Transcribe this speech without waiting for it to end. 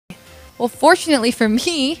Well, fortunately for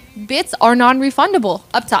me, bits are non-refundable.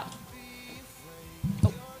 Up top.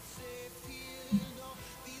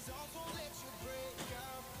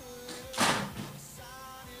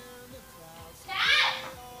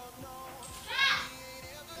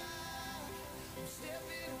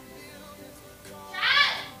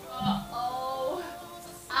 Oh.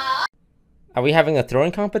 Are we having a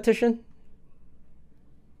throwing competition?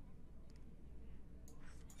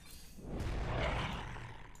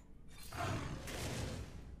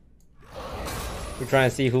 We're trying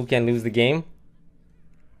to see who can lose the game.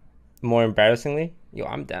 More embarrassingly. Yo,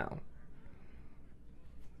 I'm down.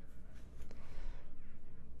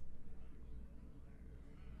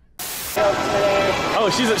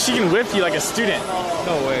 Oh, she can whip you like a student.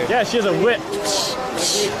 No way. Yeah, she has a whip.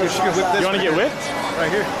 She can whip this. You want to get whipped?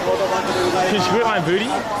 Right here. Can she whip my booty?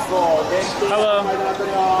 Hello.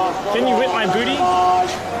 Can you whip my booty? Ow!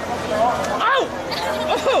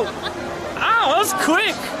 Oh! Ow, that was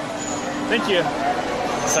quick! Thank you.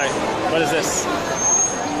 Sorry, what is this?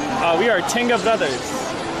 We are Tenga brothers.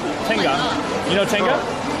 Tenga. You know Tenga?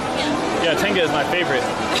 Yeah, Tenga is my favorite.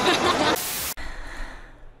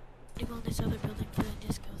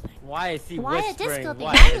 Why is he Why a whispering? disco thing?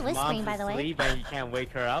 Why Why are you is whispering, Mom's by the way? asleep and you can't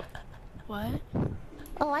wake her up? What?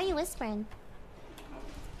 Oh, why are you whispering?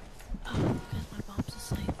 Oh, because my mom's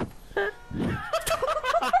asleep. and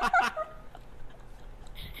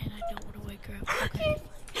I don't want to wake her up. Okay.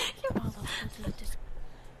 Come on, let's go to the disco.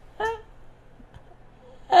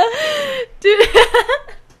 Dude,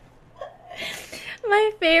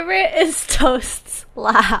 my favorite is Toast's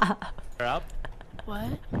laugh. Her up?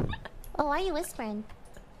 What? Oh, why are you whispering?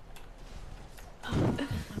 Oh, because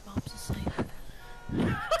my mom's asleep.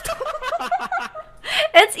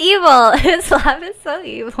 It's evil. His laugh is so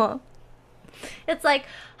evil. It's like,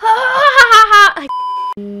 ha ha ha ha. Like,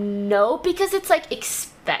 no, because it's like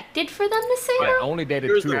expected for them to say I that. only dated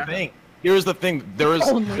Here's two. the thing. Here's the thing. There's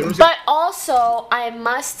But also, I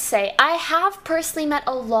must say, I have personally met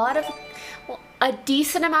a lot of, well, a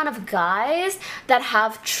decent amount of guys that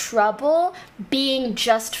have trouble being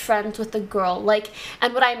just friends with a girl. Like,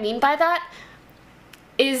 and what I mean by that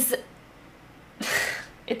is,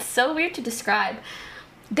 it's so weird to describe.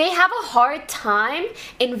 They have a hard time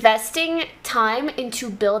investing time into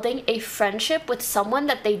building a friendship with someone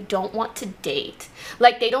that they don't want to date.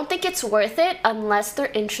 Like, they don't think it's worth it unless they're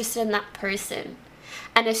interested in that person.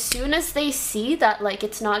 And as soon as they see that, like,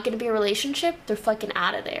 it's not going to be a relationship, they're fucking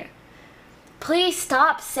out of there. Please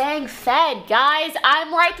stop saying Fed, guys.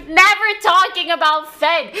 I'm, like, never talking about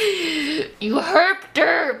Fed. You herp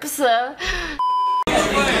derps.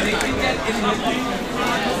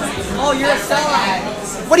 Oh, you're a sellout.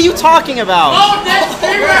 What are you talking about? Oh, that's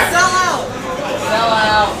you're a sellout.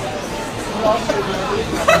 Sellout.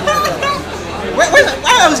 Wait,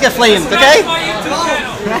 I always get flamed, okay?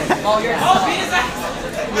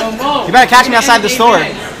 You better catch me outside the store.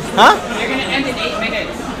 Huh? You're gonna end in 8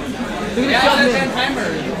 minutes.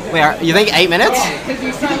 Wait, you think 8 minutes?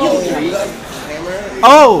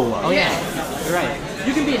 Oh, yeah. You're right.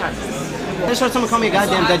 You can be happy. I just heard someone call me a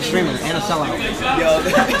goddamn dead streamer and a sellout. You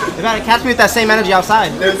better catch me with that same energy outside.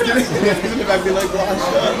 Don't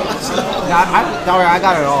worry, I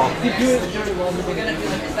got it all.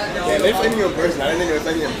 Yeah, they're flaming you in person. I didn't think they were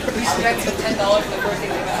flaming you in person. $10 for the first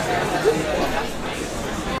thing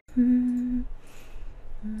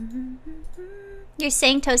You're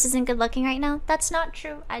saying Toast isn't good looking right now? That's not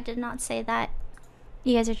true. I did not say that.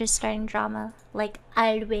 You guys are just starting drama, like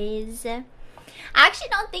always. I actually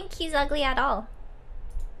don't think he's ugly at all.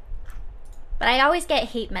 But I always get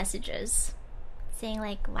hate messages saying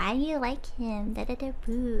like, why do you like him? Da da da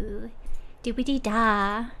boo. Doobity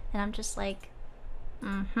da. And I'm just like,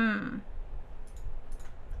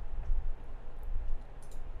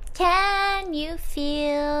 Can you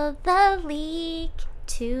feel the leak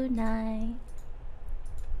tonight?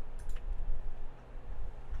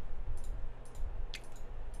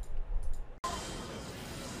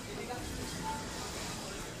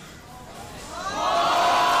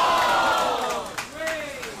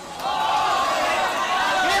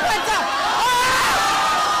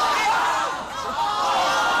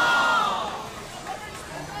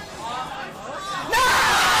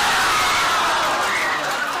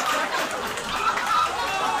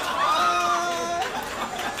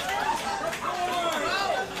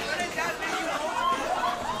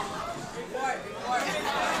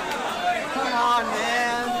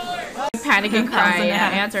 Panic and cry. Yeah,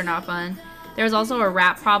 ads are not fun. There was also a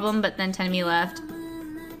rap problem, but then Tenmi left.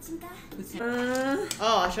 Oh,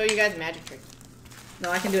 I'll show you guys a magic trick. No,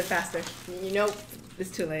 I can do it faster. You know,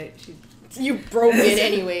 it's too late. You broke it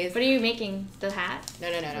anyways. What are you making? The hat? No.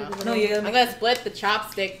 No, you I'm gonna split the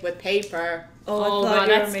chopstick with paper. Oh, I thought God, you were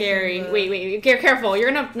that's making scary. the- Wait. Careful.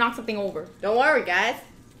 You're gonna knock something over. Don't worry, guys.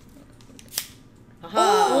 Wow!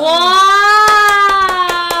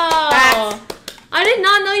 I did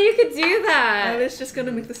not know you could do that. I was just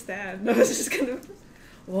gonna make the stand. I was just gonna.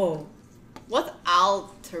 Whoa. What's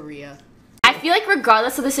Altaria? I feel like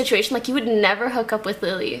regardless of the situation, like you would never hook up with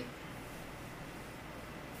Lily.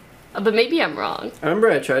 But maybe I'm wrong. I remember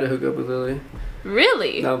I tried to hook up with Lily.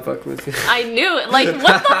 Really? Now I'm fucking with you. I knew it. Like,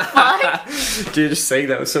 what the fuck? Dude, just saying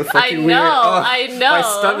that was so fucking I know, weird. Oh, I know. My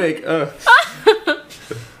stomach. Ugh.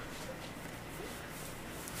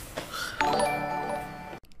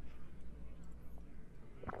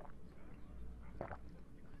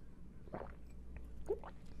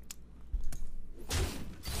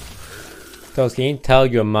 Toast, can you tell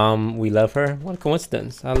your mom we love her? What a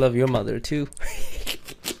coincidence. I love your mother too.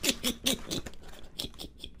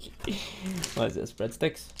 What is this?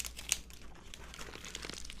 Breadsticks?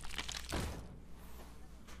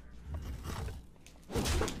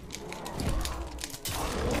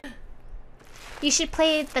 You should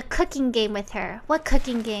play the cooking game with her. What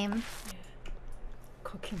cooking game?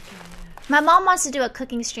 Cooking game. My mom wants to do a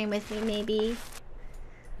cooking stream with me, maybe.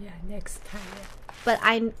 Yeah, next time. But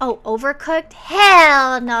Overcooked?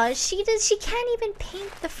 Hell no. She can't even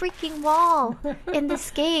paint the freaking wall in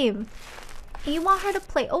this game. And you want her to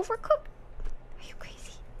play Overcooked? Are you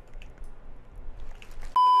crazy?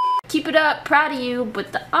 Keep it up, proud of you,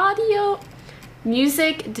 but the audio,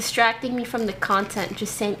 music distracting me from the content.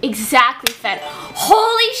 Just saying, exactly, Fed.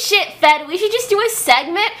 Holy shit, Fed, we should just do a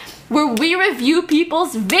segment where we review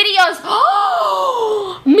people's videos.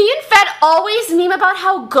 Me and Fed always meme about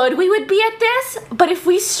how good we would be at this, but if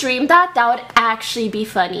we streamed that, that would actually be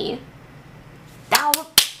funny. That would...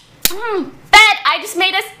 Fed, I just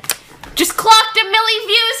made us... Just clocked a milli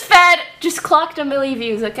views, Fed. Just clocked a milli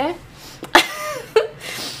views, okay?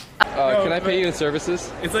 Can I pay you in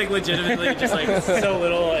services? It's like legitimately just like so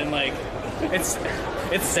little, and like it's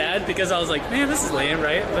sad because I was like, man, this is lame,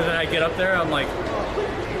 right? But then I get up there, I'm like,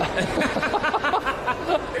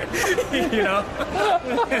 you know,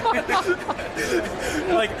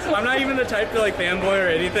 like I'm not even the type to like fanboy or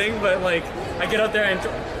anything, but like I get up there and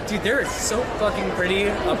dude, they're so fucking pretty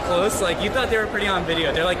up close. Like you thought they were pretty on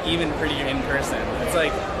video, they're like even prettier in person. It's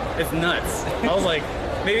like it's nuts. I was like,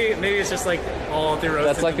 maybe it's just like all through.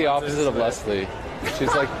 That's like the opposite of Leslie.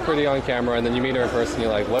 She's like pretty on camera, and then you meet her in person,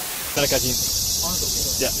 you're like, what? Yeah.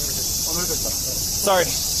 Sorry.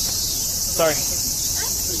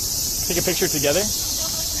 Take a picture together.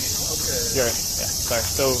 Okay. You're right. Yeah. Sorry.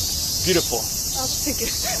 So beautiful. I'll take it.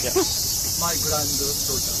 Yeah. My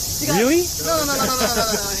granddaughter. Really? No.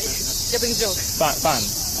 Japanese joke. Fun.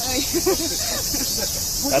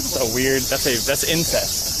 That's a weird. That's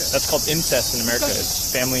incest. That's called incest in America.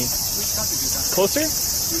 It's family. Closer?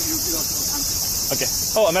 Okay.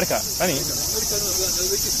 Oh, America. Honey.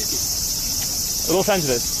 Los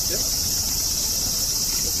Angeles.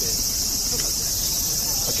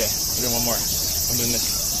 Okay. We're doing one more. I'm doing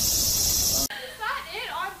this. Is that it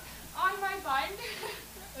on my bun?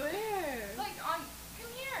 Where? Like on.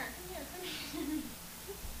 Come here.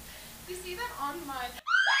 You see that on my.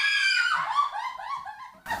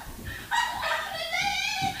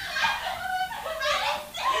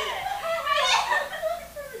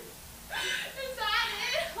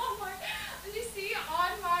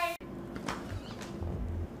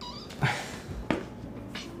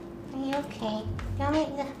 Okay.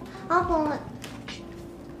 I'll pull it.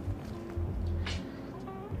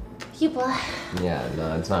 People. Yeah,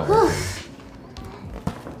 no, it's not working.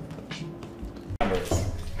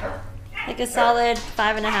 Like a solid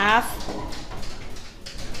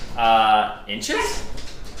 5.5. Inches?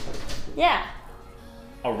 Yeah.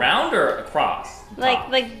 Around or across?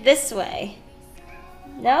 Like this way.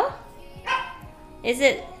 No? Is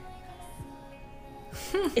it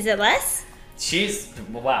less? She's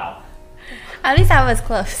wow. At least I was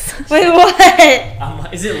close. Wait,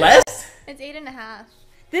 what? Is it less? It's 8.5.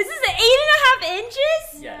 This is 8.5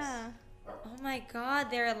 inches? Yes. Yeah. Oh my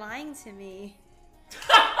god, they're lying to me.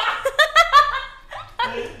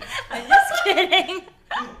 I'm just kidding.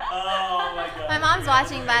 Oh my god. My mom's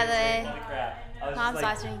watching, by the way. Holy crap. I was Mom's just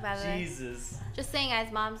like, watching, by the way. Jesus. Just saying,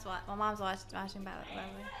 guys. My mom's watching, by the way.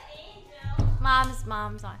 Mom's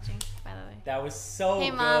watching, by the way. That was so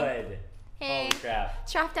Hey, Mom. good. Hey. Holy crap.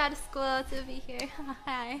 Dropped out of school to be here.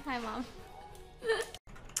 Hi, Mom.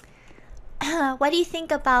 What do you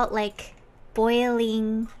think about like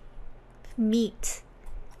boiling meat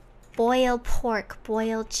Boil pork,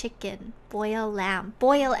 boil chicken, boil lamb,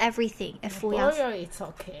 boil everything. If we Boil, it's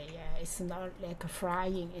okay. Yeah, it's not like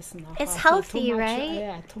frying. It's not. It's healthy, too much, right?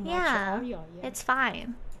 Yeah, too much Yeah, oil. Yeah. it's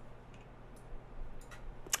fine.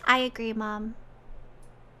 I agree, Mom.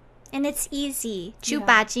 And it's easy. 就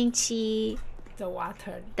把进去 the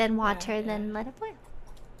water. Then water, then let it boil.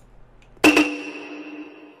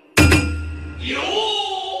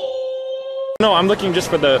 No, I'm looking just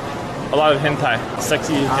for a lot of hentai,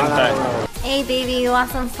 sexy hentai. Hey, baby, you want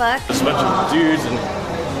some fuck? There's a bunch of dudes and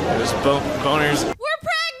there's boners. We're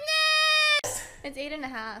pregnant! It's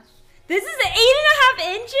 8.5. This is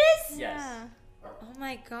 8.5 inches? Yes. Yeah. Oh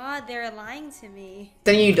my god, they're lying to me.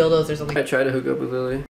 Sending you dildos or something. I tried to hook up with Lily.